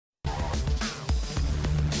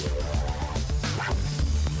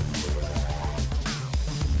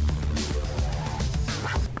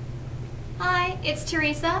it's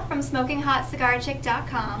Teresa from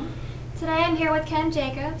SmokingHotCigarChick.com. Today I'm here with Ken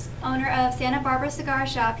Jacobs, owner of Santa Barbara Cigar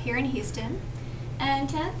Shop here in Houston. And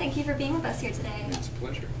Ken, thank you for being with us here today. It's a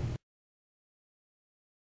pleasure.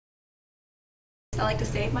 I like to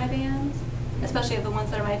save my bands, especially the ones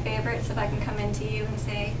that are my favorites. If I can come into you and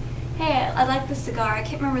say, hey, I like this cigar, I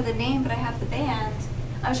can't remember the name, but I have the band.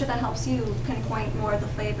 I'm sure that helps you pinpoint more of the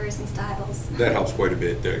flavors and styles. That helps quite a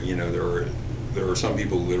bit. There are some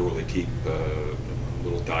people who literally keep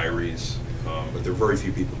little diaries, but there are very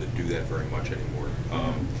few people that do that very much anymore.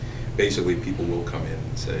 Basically, people will come in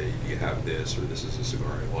and say, you have this, or this is a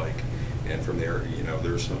cigar I like, and from there,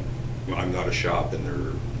 there's some. I'm not a shop, and there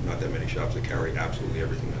are not that many shops that carry absolutely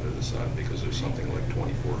everything under the sun, because there's something like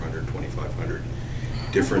 2,400, 2,500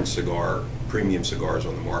 different premium cigars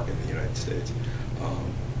on the market in the United States.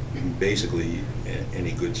 Basically,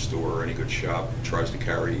 any good store or any good shop tries to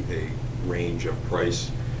carry a range of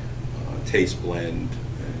price, taste blend,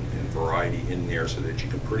 and variety in there so that you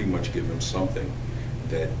can pretty much give them something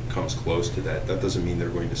that comes close to that. That doesn't mean they're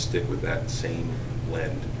going to stick with that same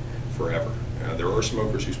blend forever. There are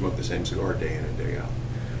smokers who smoke the same cigar day in and day out,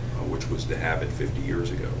 which was the habit 50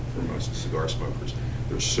 years ago for most cigar smokers.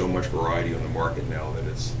 There's so much variety on the market now that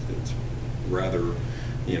it's rather,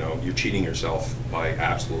 you're cheating yourself by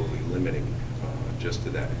absolutely limiting just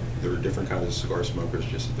to that. There are different kinds of cigar smokers,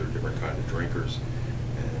 just as there are different kinds of drinkers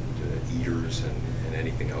and eaters and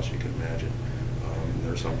anything else you can imagine.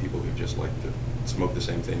 There are some people who just like to smoke the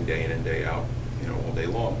same thing day in and day out, all day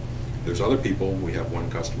long. There's other people. We have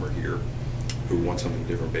one customer here who wants something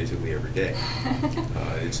different basically every day.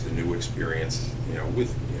 It's the new experience,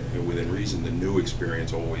 within reason, the new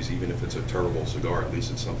experience always, even if it's a terrible cigar, at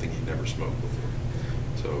least it's something he'd never smoked before.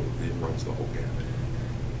 So it runs the whole gamut.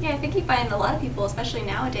 Yeah, I think you find a lot of people, especially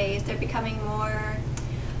nowadays, they're becoming more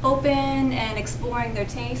open and exploring their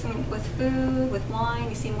tastes. I mean, with food, with wine,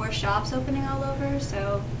 you see more shops opening all over,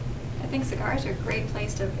 so I think cigars are a great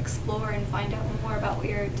place to explore and find out more about what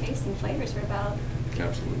your tastes and flavors are about.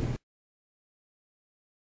 Absolutely.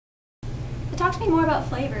 So talk to me more about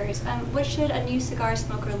flavors. What should a new cigar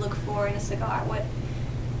smoker look for in a cigar? What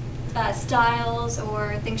styles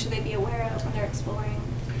or things should they be aware of when they're exploring?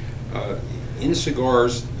 In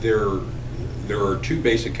cigars, there are two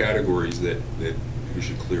basic categories that we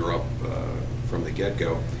should clear up from the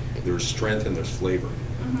get-go. There's strength and there's flavor.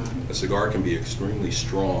 A cigar can be extremely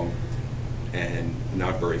strong and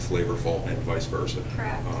not very flavorful, and vice versa.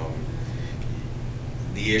 Correct.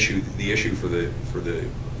 The issue for the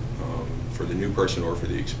new person or for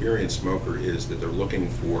the experienced smoker is that they're looking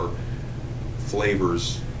for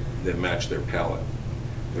flavors that match their palate.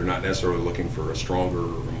 They're not necessarily looking for a stronger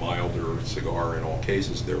or milder cigar in all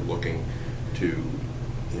cases. They're looking to,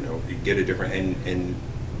 get a different, and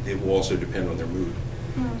it will also depend on their mood.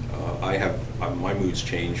 My moods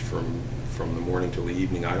change from the morning till the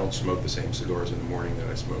evening. I don't smoke the same cigars in the morning that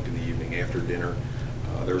I smoke in the evening after dinner.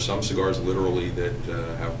 There are some cigars literally that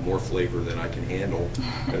have more flavor than I can handle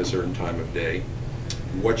at a certain time of day.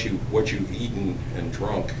 What you've eaten and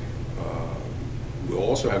drunk will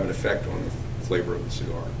also have an effect on the flavor of the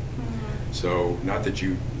cigar. So not that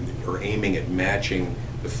you are aiming at matching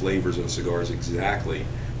the flavors of cigars exactly,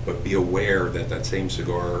 but be aware that that same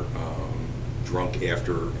cigar drunk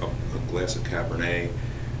after a glass of Cabernet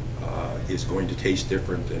is going to taste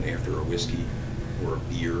different than after a whiskey or a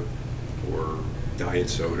beer or diet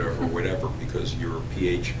soda or whatever, because your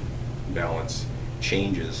pH balance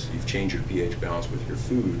changes. You've changed your pH balance with your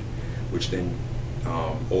food, which then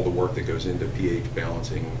all the work that goes into pH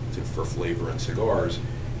balancing for flavor in cigars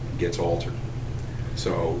gets altered.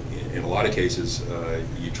 So in a lot of cases,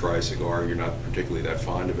 you try a cigar, you're not particularly that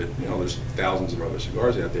fond of it. There's thousands of other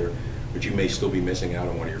cigars out there, but you may still be missing out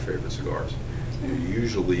on one of your favorite cigars.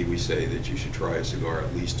 Usually we say that you should try a cigar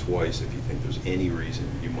at least twice if you think there's any reason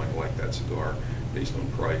you might like that cigar based on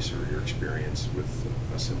price or your experience with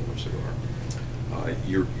a similar cigar.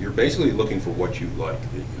 You're basically looking for what you like.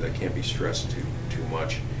 That can't be stressed too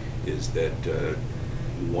much, is that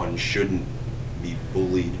one shouldn't be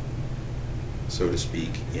bullied, so to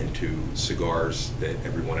speak, into cigars that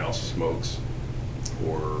everyone else smokes.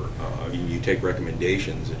 Or you take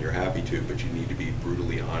recommendations and you're happy to, but you need to be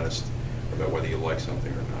brutally honest about whether you like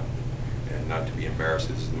something or not, and not to be embarrassed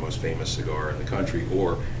that this is the most famous cigar in the country,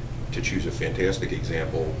 or to choose a fantastic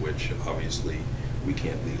example, which obviously we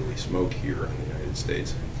can't legally smoke here in the United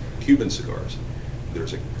States, Cuban cigars.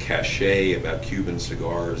 There's a cachet about Cuban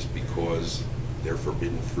cigars because they're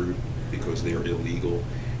forbidden fruit, because they're illegal,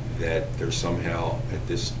 that they're somehow at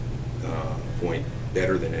this point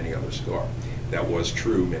better than any other cigar. That was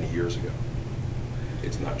true many years ago.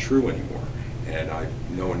 It's not true anymore. And I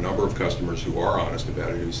know a number of customers who are honest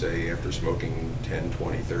about it, who say after smoking 10,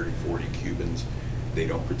 20, 30, 40 Cubans, they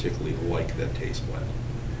don't particularly like that taste blend.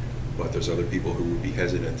 But there's other people who would be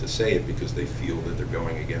hesitant to say it because they feel that they're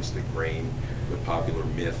going against the grain, the popular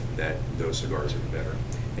myth that those cigars are better.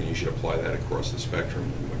 And you should apply that across the spectrum.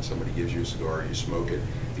 And when somebody gives you a cigar, you smoke it.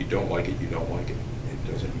 If you don't like it, you don't like it. It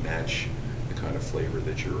doesn't match the kind of flavor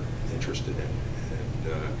that you're interested in.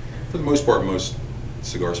 And for the most part, most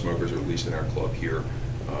cigar smokers, or at least in our club here,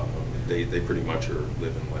 they pretty much are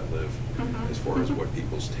live and let live as far as what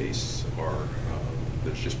people's tastes are.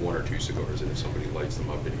 There's just one or two cigars, and if somebody lights them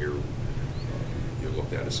up in here, you're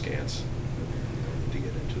looked at askance. To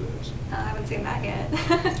get into those. I haven't seen that yet.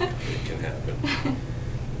 It can happen.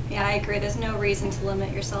 Yeah, I agree. There's no reason to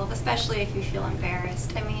limit yourself, especially if you feel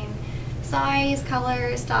embarrassed. I mean, size,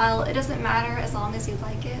 color, style, it doesn't matter as long as you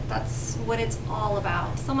like it. That's what it's all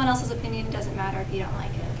about. Someone else's opinion doesn't matter if you don't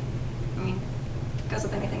like it. I mean, it goes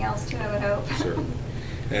with anything else too, I would hope. Certainly.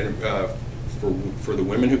 And for the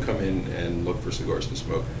women who come in and look for cigars to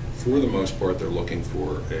smoke, for the most part, they're looking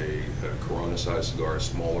for a Corona-sized cigar, a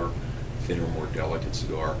smaller, thinner, more delicate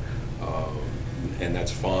cigar. And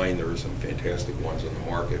that's fine. There are some fantastic ones on the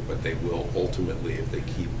market, but they will ultimately, if they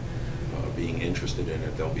keep being interested in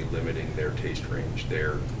it, they'll be limiting their taste range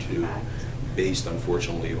there too, based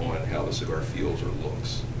unfortunately on how the cigar feels or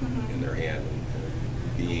looks in their hand,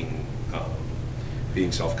 and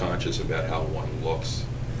being self-conscious about how one looks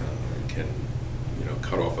can,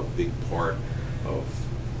 cut off a big part of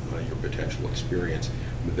your potential experience.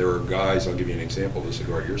 But there are guys, I'll give you an example, the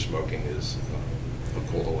cigar you're smoking is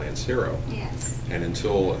called a Lancero. Yes. And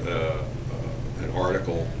until an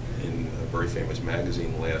article in a very famous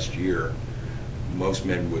magazine last year, most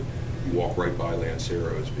men would walk right by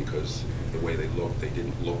Lanceros because of the way they looked. They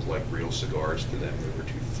didn't look like real cigars to them. They were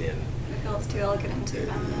too thin. It feels too elegant and too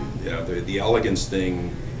feminine. Yeah, the elegance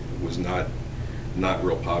thing was not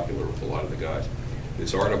real popular with a lot of the guys.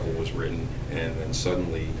 This article was written, and then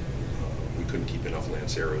suddenly we couldn't keep enough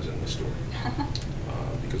Lanceros in the store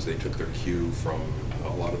because they took their cue from a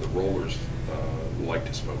lot of the rollers like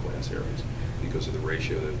to smoke Lanceros because of the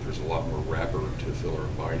ratio. There's a lot more wrapper to filler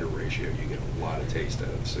and binder ratio. You get a lot of taste out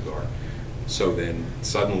of the cigar. So then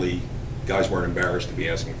suddenly guys weren't embarrassed to be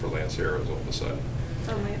asking for Lanceros all of a sudden.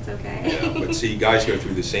 Suddenly it's okay. Yeah, but see, guys go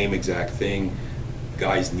through the same exact thing.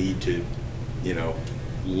 Guys need to,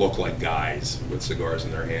 look like guys with cigars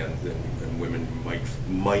in their hand, and women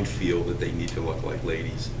might feel that they need to look like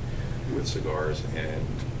ladies with cigars, and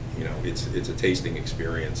it's a tasting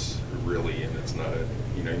experience really, and it's not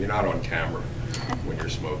you're not on camera when you're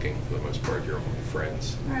smoking. For the most part, you're among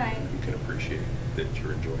friends. Right. You can appreciate that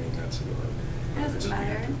you're enjoying that cigar. It doesn't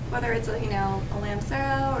matter whether it's a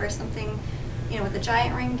Lancero or something with a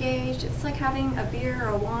giant ring gauge. It's like having a beer or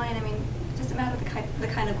a wine. I mean, it doesn't matter the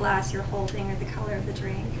kind of glass you're holding or the color of the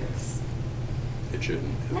drink. It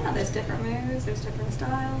shouldn't. No, there's different moods, there's different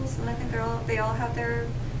styles, and I think they all have their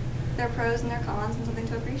pros and their cons and something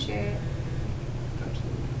to appreciate.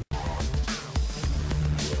 Absolutely.